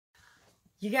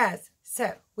You guys,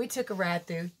 so we took a ride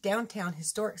through downtown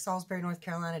historic Salisbury, North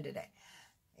Carolina today.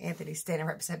 Anthony's standing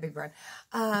right beside Big Brian.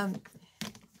 I'm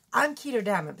Keto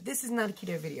Diamond, but this is not a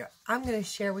keto video. I'm going to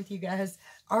share with you guys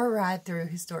our ride through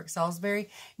historic Salisbury.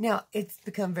 Now, it's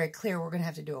become very clear we're going to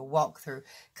have to do a walkthrough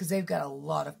because they've got a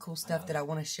lot of cool stuff that I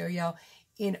want to show y'all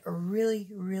in a really,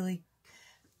 really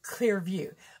clear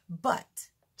view. But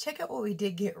check out what we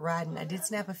did get riding. I did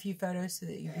snap a few photos so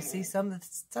that you can see some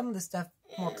of the stuff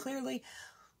more clearly,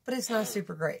 but it's not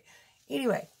super great.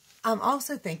 Anyway, I'm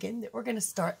also thinking that we're going to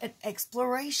start an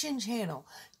exploration channel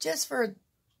just for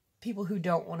people who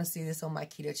don't want to see this on my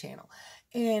keto channel.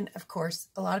 And of course,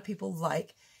 a lot of people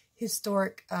like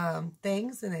historic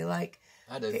things, and they like,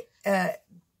 I do.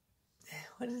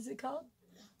 What is it called?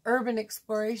 Urban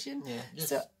exploration. Yeah, just,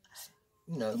 so,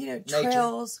 you know,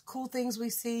 trails, nature. Cool things we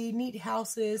see, neat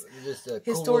houses, just a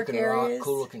historic cool looking areas, rock,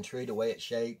 cool looking tree, the way it's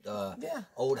shaped. Yeah.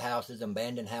 Old houses,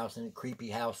 abandoned houses, creepy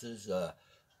houses,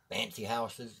 fancy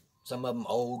houses. Some of them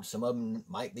old, some of them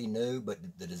might be new, but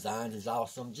the design is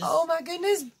awesome. Just, oh my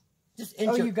goodness!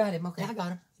 Oh, you got him. Okay, yeah, I got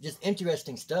him. Just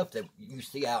interesting stuff that you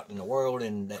see out in the world,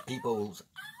 and that people's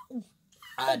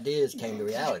ideas came to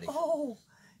reality. Oh,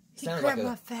 he grabbed like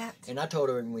my fat. And I told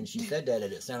her when she said that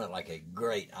it sounded like a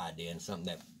great idea and something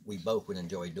that we both would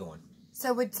enjoy doing.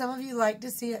 So would some of you like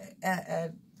to see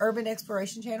a urban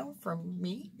exploration channel from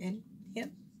me and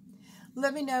him?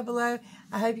 Let me know below.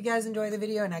 I hope you guys enjoy the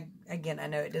video. And again, I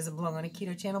know it doesn't belong on a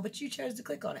keto channel, but you chose to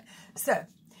click on it. So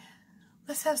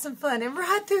let's have some fun and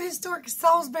ride through historic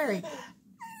Salisbury.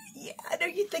 Yeah, I know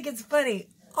you think it's funny.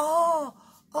 Oh,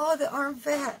 the arm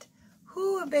fat.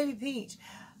 Whoo, and baby peach.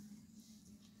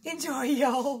 Enjoy,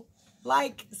 y'all.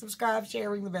 Like, subscribe,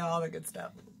 share, ring the bell, all the good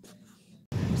stuff.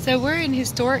 So we're in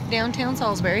historic downtown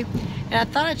Salisbury, and I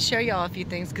thought I'd show y'all a few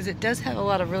things because it does have a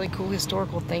lot of really cool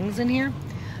historical things in here.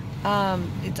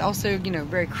 It's also, you know,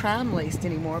 very crime-laced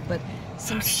anymore, but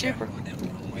some super...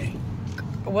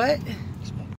 What?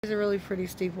 There's a really pretty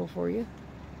steeple for you.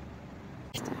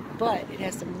 But it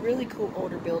has some really cool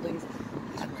older buildings.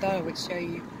 I thought I would show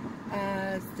you.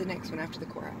 It's the next one after the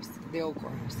courthouse, the old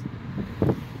courthouse.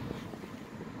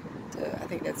 So I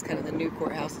think that's kind of the new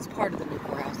courthouse. It's part of the new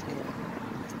courthouse anyway.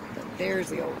 But there's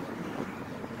the old one.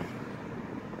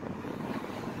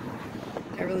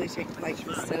 I really like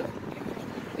this stuff.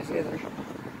 There's the other.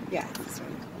 Yeah, this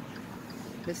one.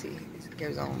 Let's see, it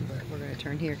goes on, but we're going to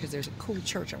turn here because there's a cool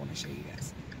church I want to show you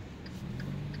guys.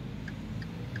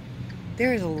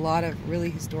 There is a lot of really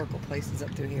historical places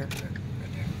up through here.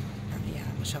 Yeah,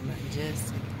 I'll show them that in just a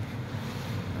second.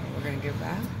 We're going to go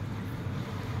by.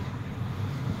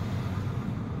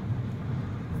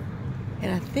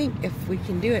 And I think if we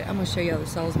can do it, I'm going to show y'all the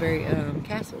Salisbury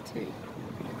Castle too.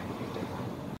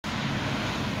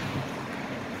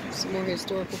 Some more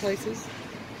historical places.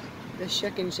 The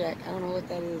Shuckin' Shack. I don't know what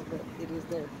that is, but it is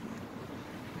there.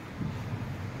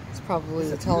 It's probably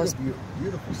the tallest.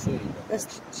 Beautiful city.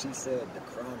 She said the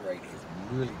crime rate has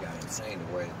really got insane to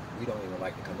where we don't even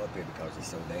like to come up here because it's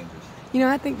so dangerous. You know,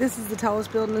 I think this is the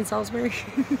tallest building in Salisbury.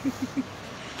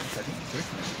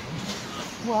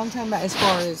 Well, I'm talking about as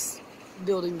far as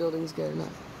buildings go, not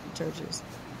churches.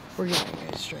 We're going to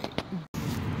go straight.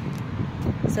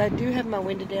 So I do have my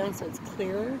window down so it's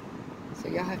clearer. So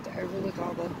y'all have to overlook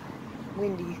all the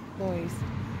windy noise.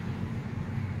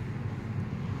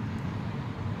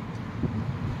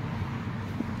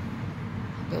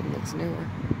 The building looks newer.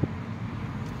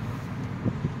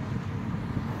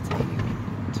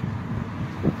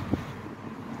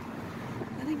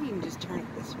 I think you can just turn it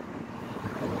this way.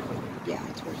 Yeah,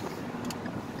 it's worth it.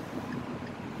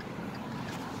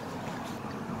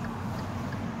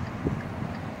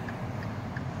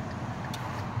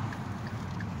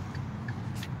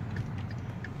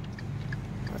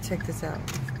 Check this out.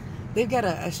 They've got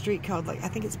a street called, like, I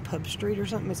think it's Pub Street or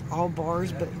something. It's all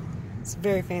bars, but it's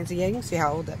very fancy. Yeah, you can see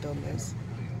how old that building is.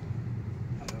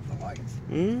 I love the lights.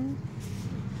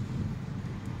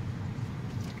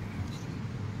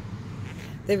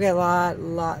 They've got a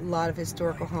lot of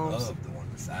historical homes. I love the one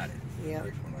beside it. Yeah.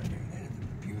 Which one right there? That is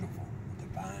beautiful.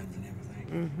 With the vines and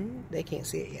everything. They can't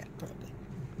see it yet, probably.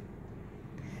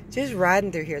 Just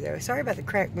riding through here, though. Sorry about the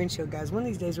cracked windshield, guys. One of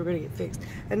these days, we're going to get fixed.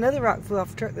 Another rock flew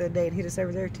off the truck the other day and hit us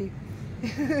over there, too.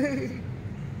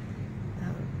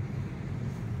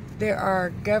 There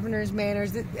are governor's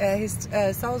manors.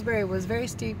 Salisbury was very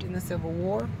steeped in the Civil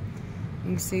War. You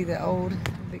can see the old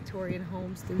Victorian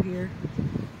homes through here.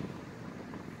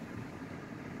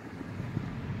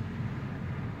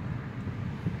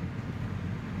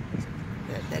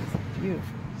 That is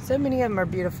beautiful. So many of them are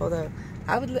beautiful, though.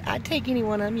 I'd take any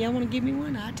one of them. Y'all want to give me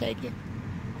one? I'd take it.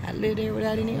 I'd live there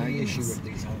without any arguments. The issue with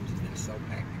these homes is that so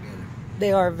packed together.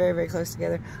 They are very, very close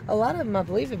together. A lot of them, I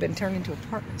believe, have been turned into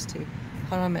apartments too.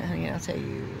 Hold on a minute, honey. I'll tell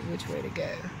you which way to go.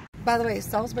 By the way,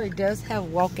 Salisbury does have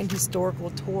walk-in historical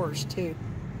tours too.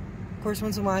 Of course,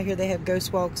 once in a while here they have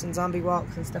ghost walks and zombie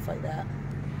walks and stuff like that.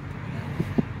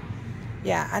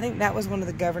 Yeah, I think that was one of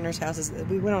the governor's houses.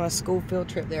 We went on a school field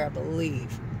trip there, I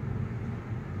believe.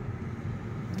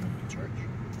 Church.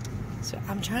 So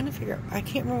I'm trying to figure out, I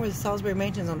can't remember where the Salisbury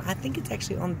Mansion's on. I think it's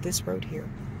actually on this road here.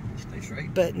 Stay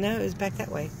straight. But no, it's back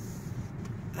that way.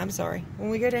 I'm sorry. When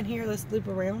we go down here, let's loop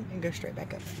around and go straight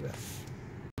back up, if you will.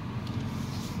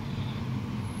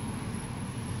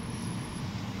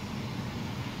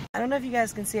 I don't know if you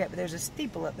guys can see it, but there's a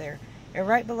steeple up there. And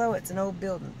right below it's an old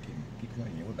building. Keep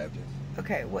going, yeah, we're Baptist.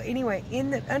 Okay, well anyway,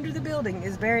 under the building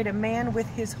is buried a man with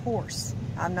his horse.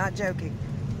 I'm not joking.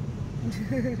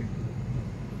 These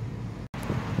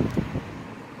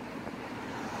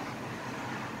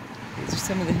are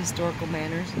some of the historical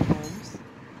manors and homes.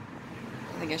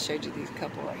 I think I showed you these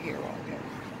couple right here a while ago.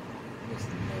 This is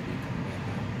the movie coming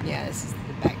back. Yeah, this is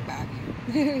the back.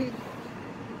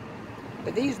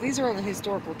 But these are on the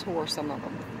historical tour, some of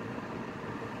them.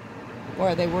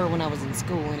 Or they were when I was in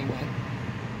school anyway.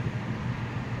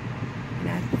 And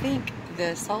I think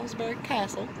the Salisbury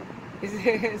Castle,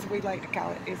 as we like to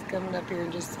call it, is coming up here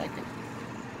in just a second.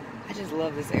 I just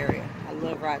love this area. I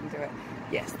love riding through it.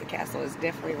 Yes, the castle is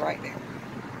definitely right there.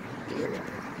 Here we go.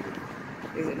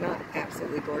 Is it not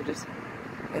absolutely gorgeous?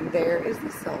 And there is the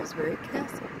Salisbury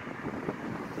Castle.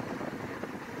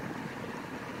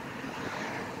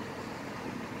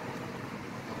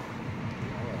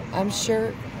 I'm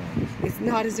sure it's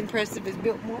not as impressive as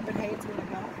Biltmore, but hey, it's what I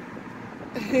got.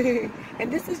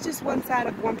 And this is just one side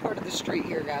of one part of the street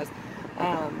here, guys.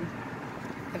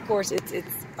 Of course,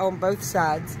 it's on both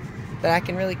sides, but I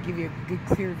can really give you a good,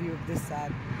 clear view of this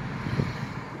side.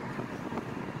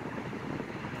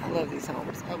 I love these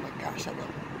homes. Oh my gosh, I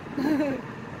love them.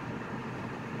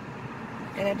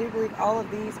 And I do believe all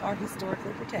of these are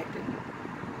historically protected.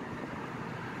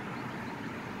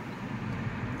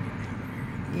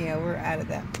 Yeah, we're out of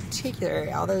that particular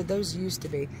area, although those used to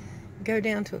be. Go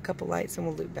down to a couple lights and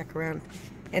we'll loop back around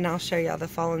and I'll show y'all the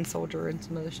fallen soldier and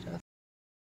some other stuff.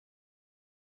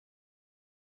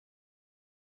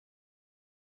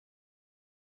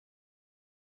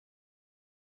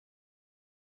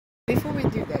 Before we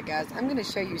do that, guys, I'm going to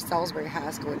show you Salisbury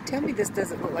High School. And tell me this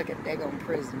doesn't look like a daggone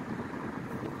prison.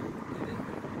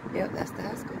 Yep, that's the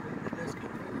high school.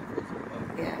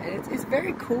 Yeah, and it's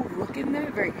very cool looking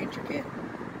though, very intricate.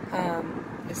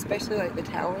 Especially like the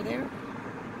tower there.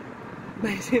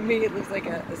 But to me it looks like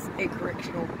a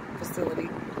correctional facility.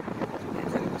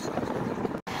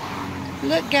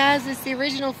 Look guys, it's the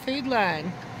original food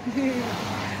line.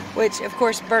 Which of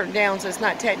course burnt down, so it's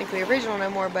not technically original no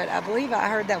more, but I believe I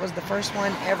heard that was the first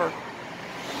one ever.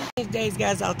 These days,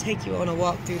 guys, I'll take you on a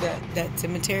walk through that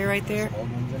cemetery right there.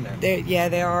 Old ones in there. Yeah,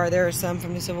 there are some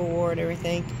from the Civil War and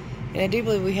everything. And I do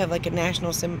believe we have like a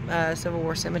national Civil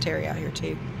War cemetery out here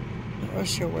too. I'm not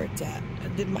sure where it's at.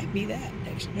 It might be that,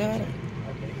 actually. No,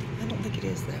 I don't think it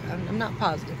is though. I'm not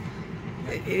positive.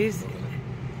 It is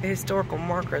a historical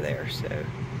marker there, so.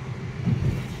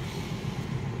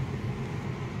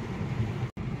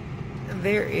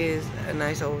 There is a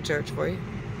nice old church for you.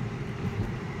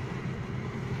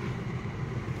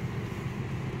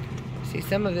 See,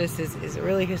 some of this is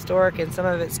really historic and some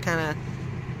of it's kind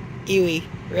of eerie,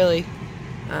 really.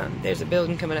 There's a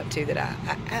building coming up too that I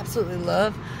absolutely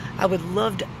love. I would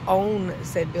love to own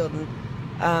said building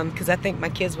because I think my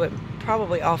kids would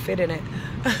probably all fit in it.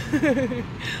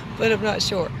 But I'm not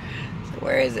sure. So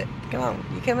where is it? Come on.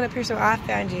 You coming up here so I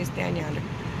found you. It's down yonder.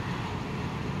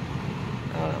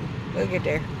 Hold on. We'll get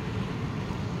there.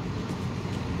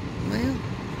 Well.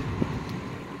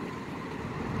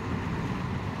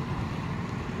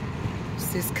 It's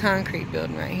this concrete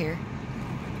building right here.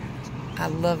 I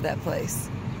love that place.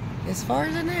 As far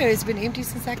as I know, it's been empty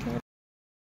since I can remember.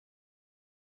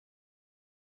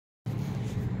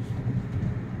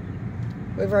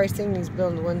 We've already seen these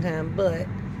buildings one time, but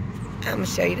I'm going to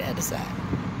show you the other side.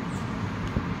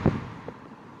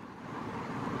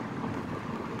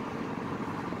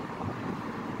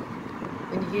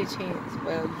 When you get a chance.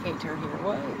 Well, you can't turn here.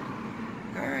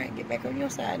 Whoa. Alright, get back on your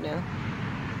side now.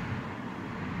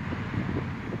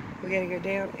 We gotta go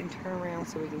down and turn around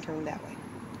so we can turn that way.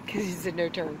 Because it's a no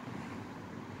turn.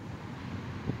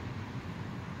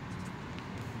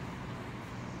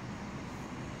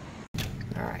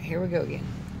 Alright, here we go again.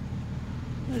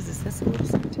 What is this? That's a little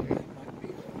cemetery.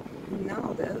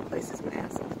 No, the other place is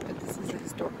massive, but this is a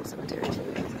historical cemetery.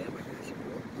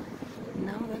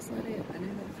 No, that's not it. I knew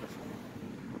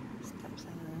that. Stop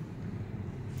sign.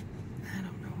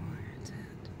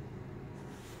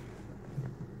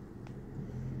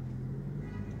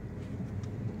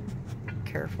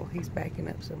 careful. He's backing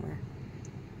up somewhere.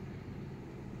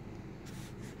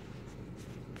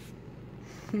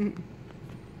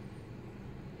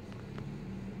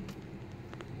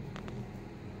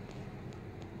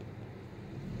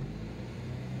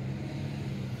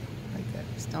 Like that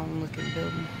stone-looking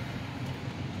building.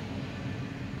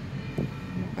 I'm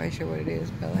not quite sure what it is,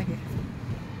 but I like it.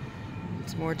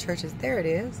 Some more churches. There it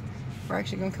is. We're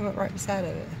actually going to come up right beside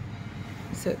of it.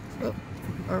 So, oh,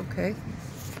 okay.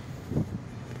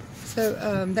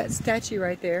 So that statue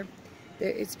right there,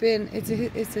 it's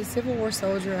a Civil War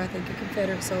soldier, I think a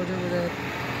Confederate soldier with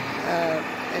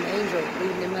an angel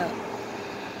leading him up.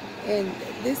 And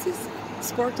this has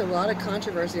sparked a lot of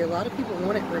controversy. A lot of people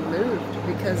want it removed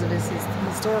because of its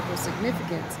historical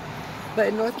significance. But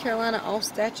in North Carolina, all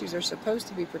statues are supposed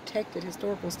to be protected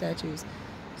historical statues.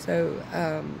 So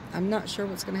I'm not sure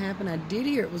what's going to happen. I did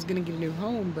hear it was going to get a new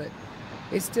home, but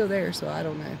it's still there, so I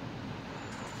don't know.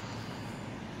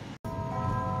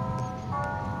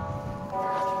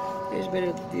 There's a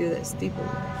better view of that steeple.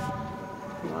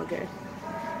 Okay.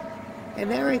 And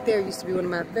that right there used to be one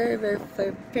of my very, very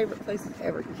favorite places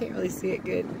ever. You can't really see it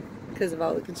good because of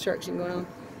all the construction going on.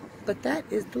 But that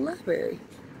is the library.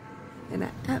 And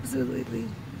I absolutely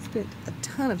spent a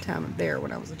ton of time up there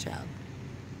when I was a child.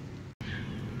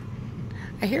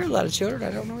 I hear a lot of children.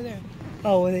 I don't know where they're at.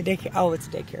 Oh, well, daycare. Oh, it's a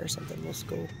daycare or something, a little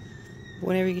school.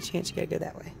 Whenever you get a chance, you gotta go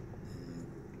that way.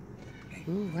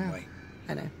 Ooh, wow.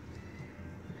 I know.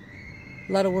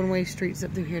 A lot of one-way streets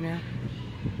up through here now.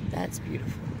 That's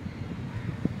beautiful.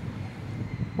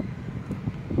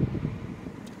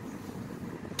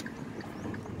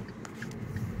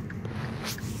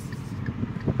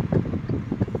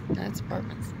 That's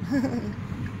apartments.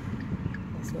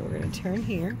 So we're gonna turn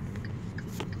here.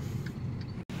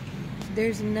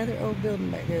 There's another old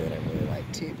building back there that I really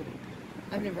like too, but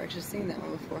I've never actually seen that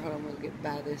one before. Hold on, we'll get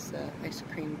by this ice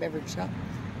cream beverage shop.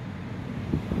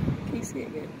 Can you see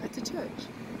it good? That's a church.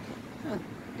 Huh.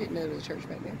 Didn't know there was a church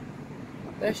back there.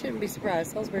 But I shouldn't be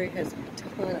surprised. Salisbury has a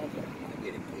ton of them. I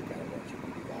get a kick out of watching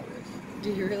you do all this. Do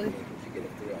you really? You get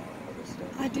it through all this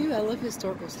stuff. I do. I love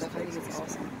historical stuff. I think it's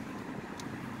awesome.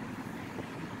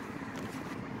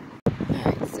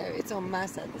 Alright, so it's on my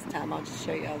side this time. I'll just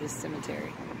show you all this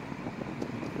cemetery.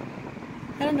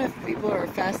 I don't know if people are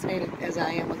fascinated as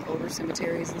I am with older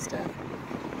cemeteries and stuff.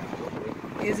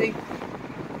 Is he?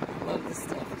 I love this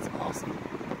stuff. It's awesome.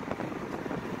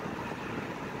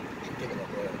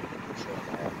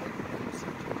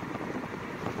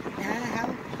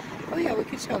 Oh yeah, we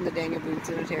could show him the Daniel Boone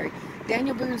Cemetery.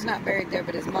 Daniel Boone's not buried there,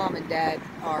 but his mom and dad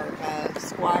are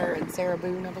Squire and Sarah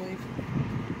Boone, I believe.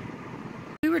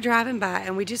 We were driving by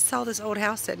and we just saw this old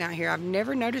house sitting out here. I've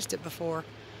never noticed it before.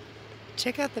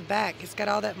 Check out the back. It's got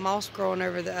all that moss growing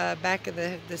over the back of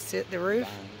the roof.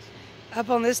 Up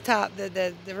on this top,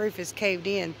 the roof is caved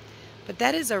in. But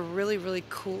that is a really, really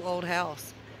cool old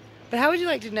house. But how would you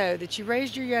like to know that you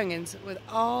raised your youngins with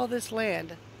all this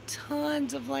land,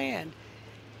 tons of land,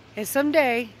 and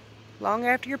someday, long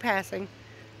after your passing,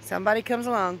 somebody comes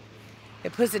along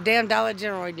and puts a damn Dollar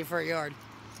General in your front yard.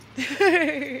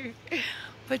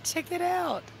 But check that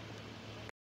out.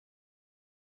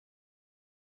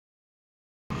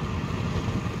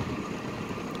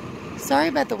 Sorry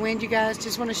about the wind, you guys.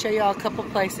 Just want to show you all a couple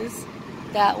places.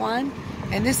 That one.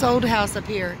 And this old house up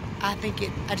here. I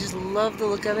just love the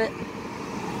look of it.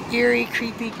 Eerie,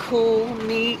 creepy, cool,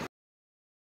 neat.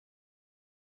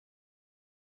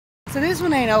 So this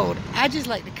one ain't old. I just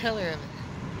like the color of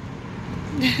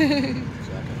it.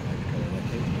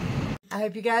 I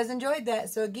hope you guys enjoyed that.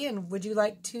 So again, would you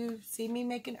like to see me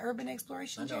make an urban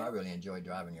exploration channel? I really enjoyed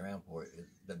driving you around for it.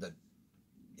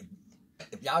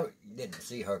 If y'all didn't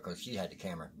see her because she had the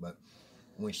camera, but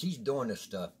when she's doing this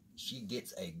stuff, she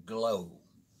gets a glow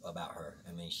about her.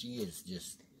 I mean, she is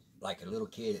just like a little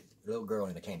girl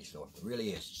in a candy store. It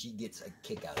really is. She gets a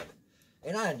kick out of it.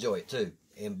 And I enjoy it too.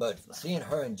 But seeing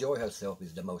her enjoy herself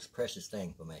is the most precious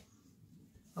thing for me.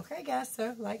 Okay, guys.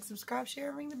 So like, subscribe,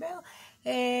 share, ring the bell.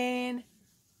 And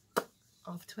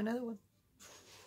off to another one.